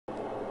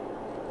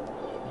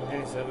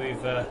Okay, so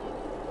we've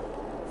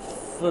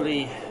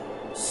fully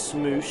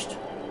smooshed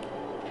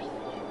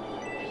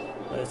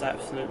those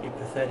absolutely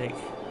pathetic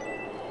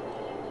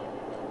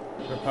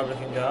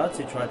Republican guards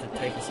who tried to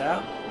take us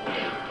out.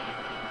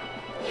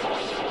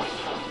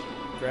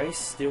 Grace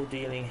still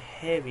dealing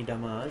heavy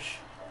damage.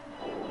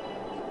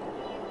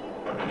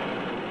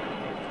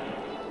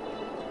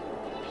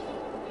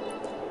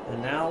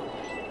 And now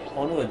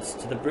onwards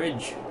to the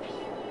bridge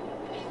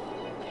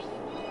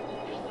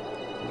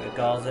where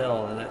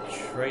Garzel and that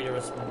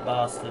traitorous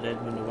bastard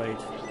Edmund await.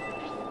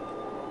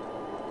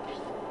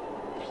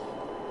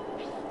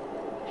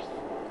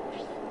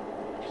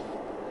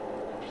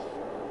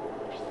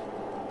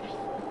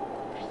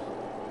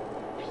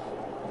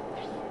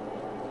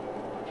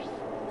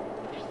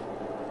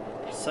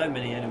 So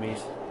many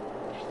enemies.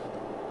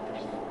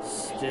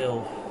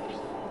 Still.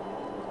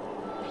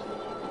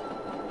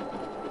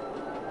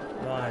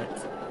 Right.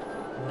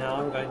 Now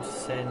I'm going to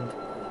send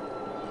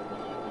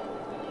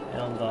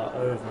Eldar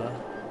over.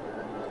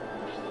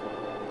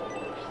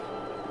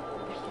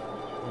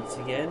 Once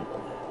again.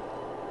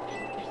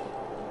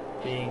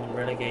 Being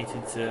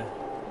relegated to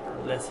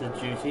lesser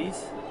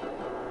duties.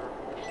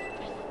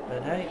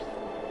 But hey,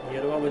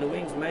 you're the one with the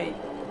wings, mate.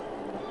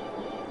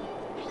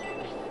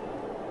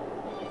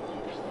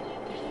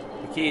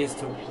 The key is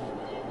to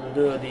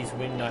lure these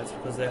Wing Knights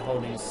because they're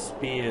holding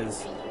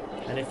spears,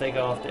 and if they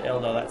go after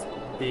Eldar, that's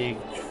big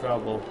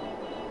trouble.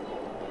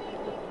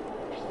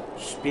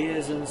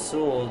 Spears and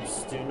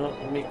swords do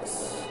not mix.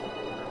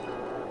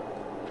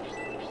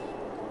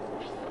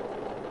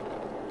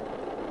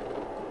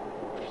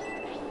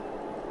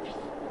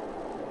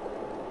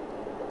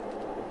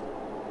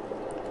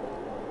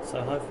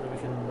 So hopefully we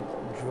can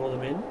draw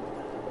them in,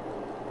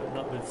 but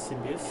not with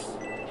Symbius.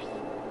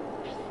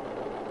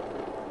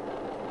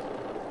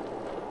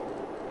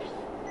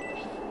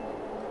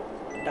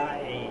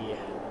 Die!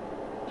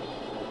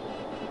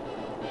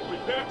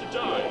 Prepare to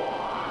die!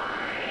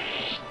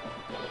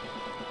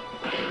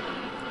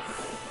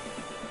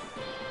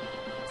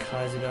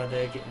 Kaiserguard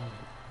there getting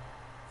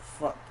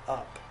fucked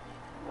up.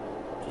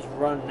 Just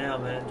run now,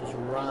 man. Just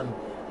run.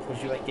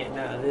 Because you ain't getting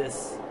out of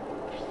this.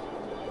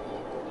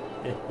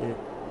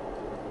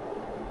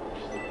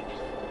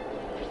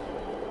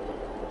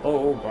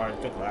 Oh,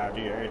 bright the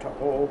gladiator.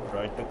 Oh,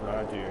 bright the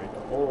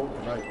gladiator. Oh,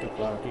 bright the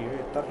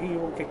gladiator. He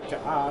will kick your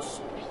ass.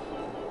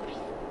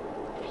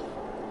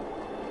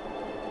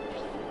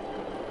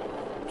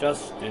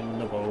 Justin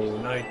the Bow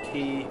Knight,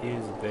 he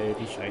is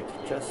very shite.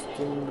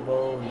 Justin the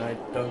Bow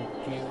Knight, don't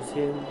use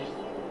him.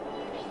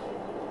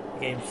 The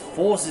game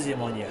forces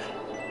him on you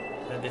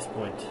at this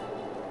point.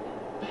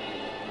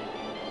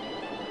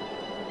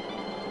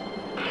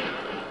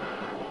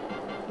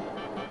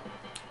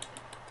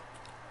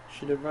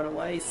 Should have run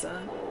away,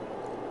 son.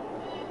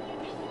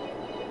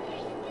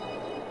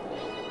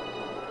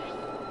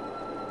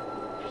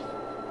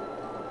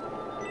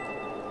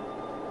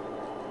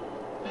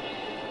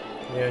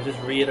 Yeah, just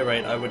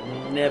reiterate, I would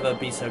never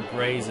be so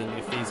brazen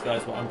if these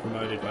guys were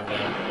unpromoted right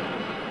now.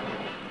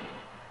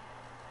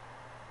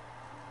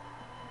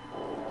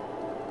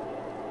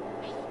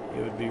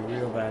 It would be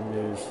real bad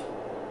news.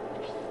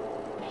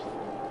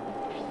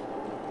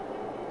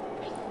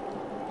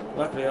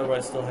 Luckily, Elroy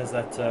still has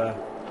that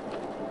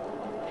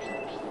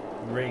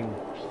ring,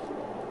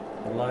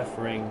 the life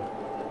ring,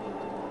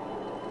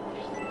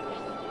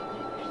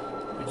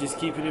 which is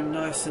keeping him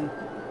nice and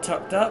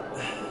tucked up.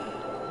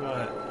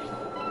 Right.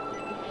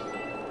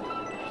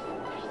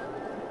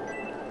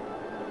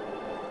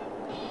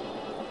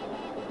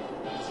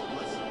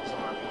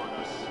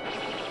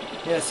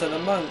 Yeah, so the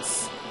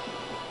monks,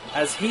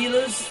 as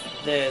healers,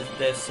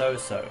 they're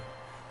so-so,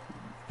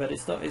 but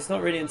it's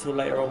not really until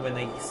later on when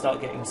they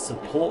start getting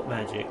support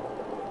magic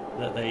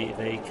that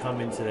they come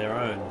into their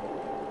own.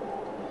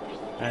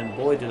 And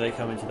boy, do they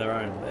come into their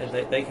own.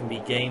 They can be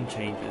game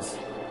changers.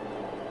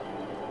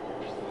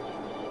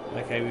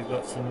 Okay, we've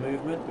got some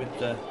movement with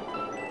the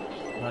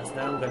knights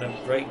now. I'm going to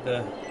break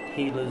the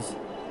healer's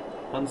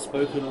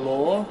unspoken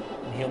law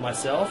and heal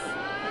myself.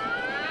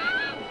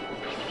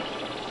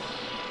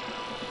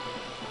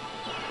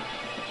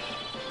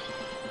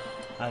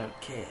 I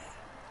don't care.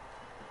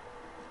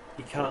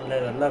 You can't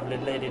let a lovely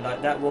lady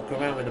like that walk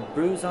around with a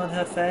bruise on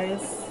her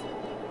face.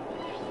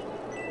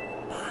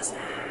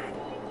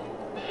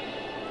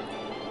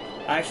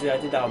 Actually, I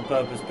did that on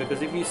purpose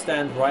because if you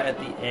stand right at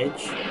the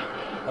edge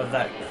of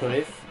that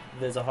cliff,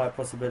 there's a high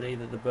possibility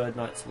that the bird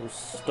knights will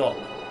stop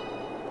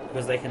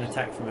because they can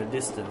attack from a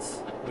distance,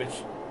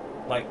 which,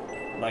 like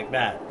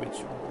that,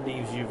 which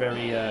leaves you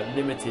very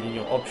limited in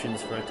your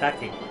options for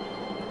attacking.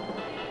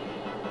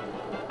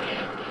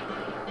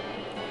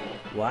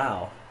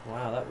 Wow,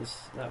 that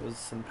was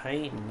some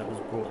pain that was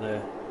brought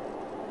there.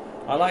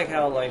 I like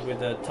how, like with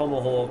the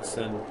tomahawks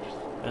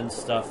and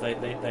stuff, they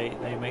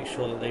make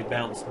sure that they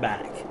bounce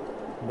back.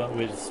 But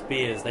with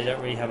spears, they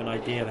don't really have an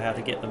idea of how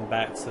to get them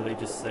back, so they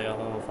just say,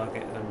 "Oh, fuck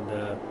it," and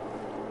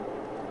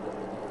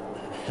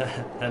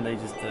and they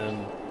just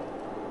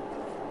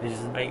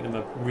make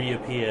them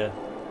reappear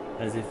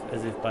as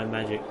if by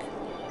magic.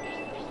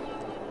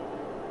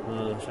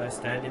 Should I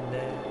stand in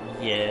there?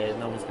 Yeah,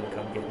 no one's gonna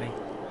come get me.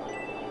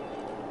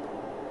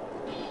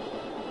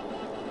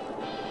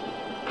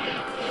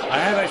 I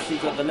have actually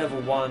got the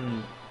level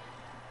 1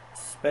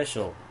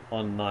 special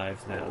on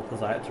knives now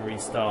because I had to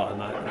restart,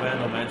 and I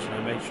Vandal Mansion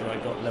I made sure I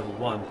got level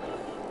 1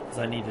 because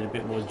I needed a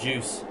bit more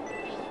juice.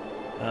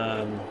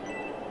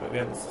 But we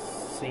haven't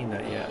seen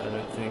that yet, I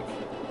don't think.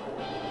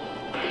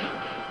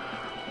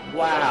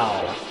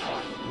 Wow!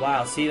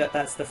 Wow, see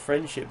that's the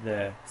friendship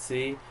there.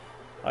 See?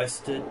 I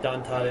stood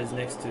Dantales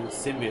next to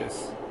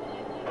Symbios.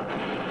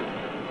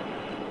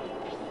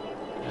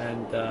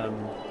 And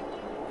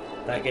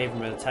that gave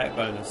him an attack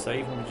bonus, so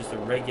even with just a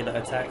regular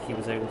attack he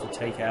was able to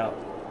take out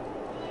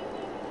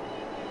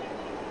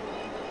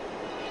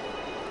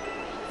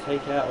a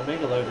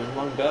Megaloader in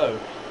one go.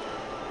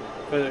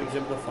 Further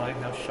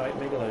exemplifying how shite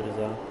Megaloaders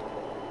are.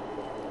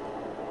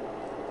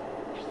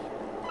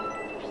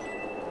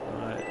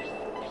 Right.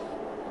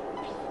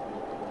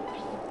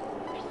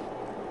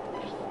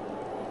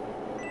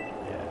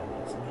 Yeah,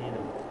 let's meet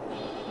him.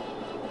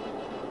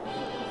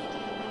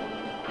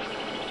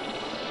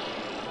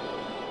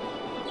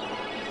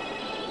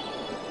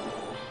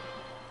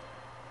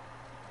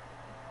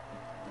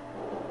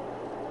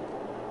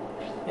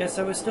 Yeah,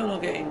 so we're still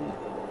not getting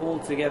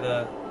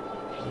altogether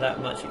that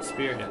much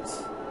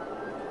experience,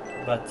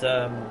 but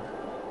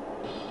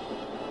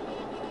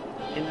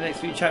in the next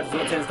few chapters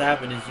what tends to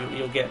happen is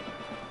you'll get,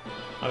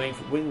 I mean,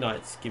 Wing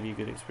Knights give you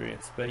good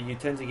experience, but you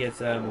tend to get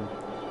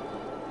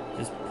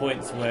just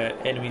points where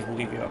enemies will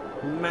give you a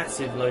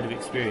massive load of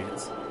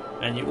experience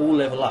and you all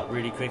level up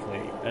really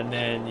quickly, and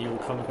then you'll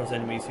come across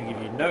enemies who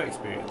give you no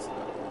experience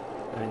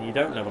and you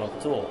don't level up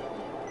at all.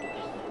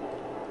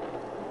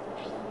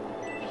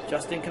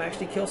 Justin can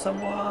actually kill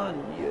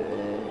someone! Yeah!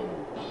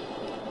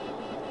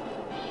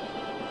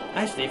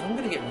 Actually, if I'm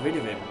going to get rid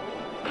of him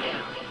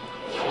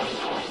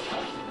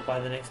by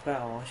the next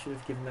battle, I should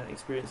have given that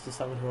experience to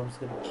someone who I'm just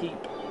going to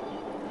keep.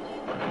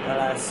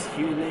 Alas,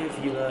 you live,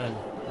 you learn,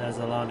 as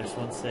Alanis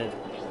once said.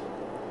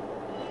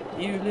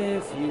 You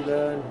live, you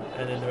learn,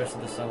 and then the rest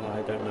of the song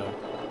I don't know.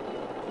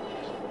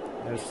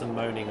 There was some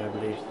moaning, I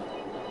believe.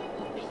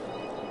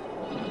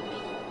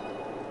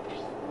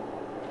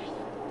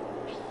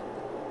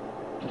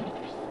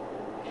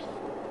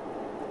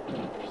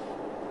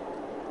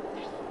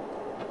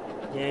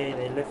 Yay,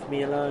 they left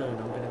me alone.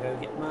 I'm gonna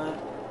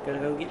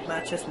go get my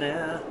chest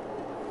now.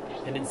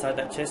 And inside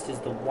that chest is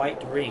the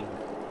white ring,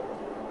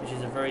 which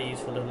is a very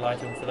useful little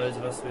item for those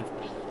of us with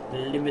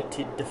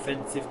limited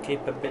defensive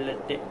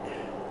capability.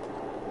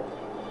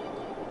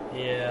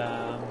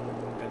 Yeah,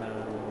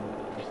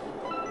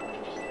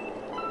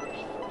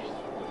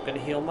 I'm gonna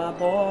heal my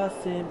boss,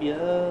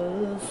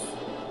 Symbios.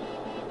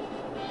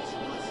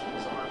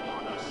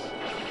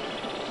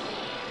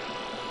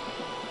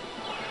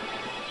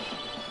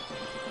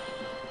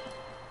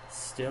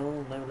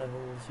 Still no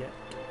levels yet.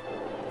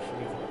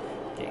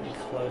 Getting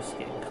close,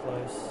 getting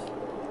close.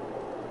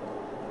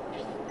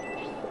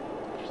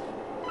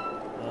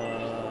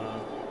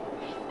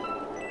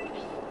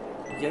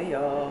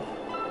 Yeah.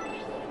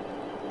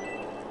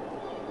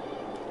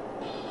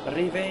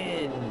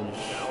 Revenge.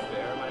 Now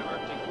bear my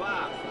Arctic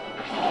laugh.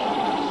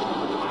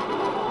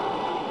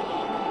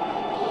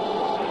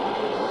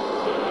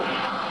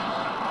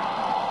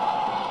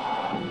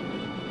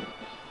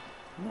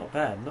 Not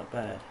bad, not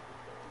bad.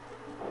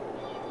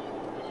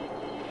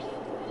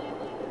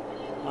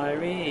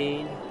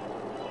 Irene.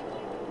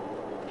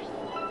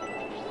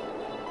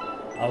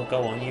 Oh,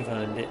 go on, you've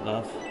earned it,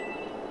 love.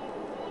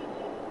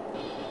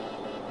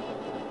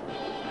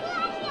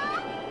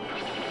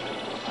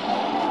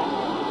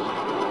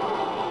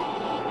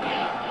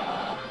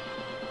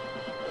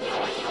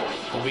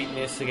 The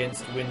weakness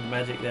against wind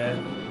magic there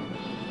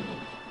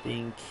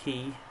being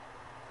key.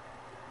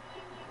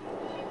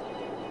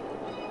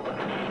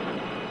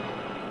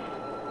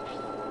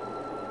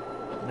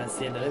 And that's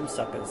the end of them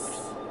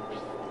suckers.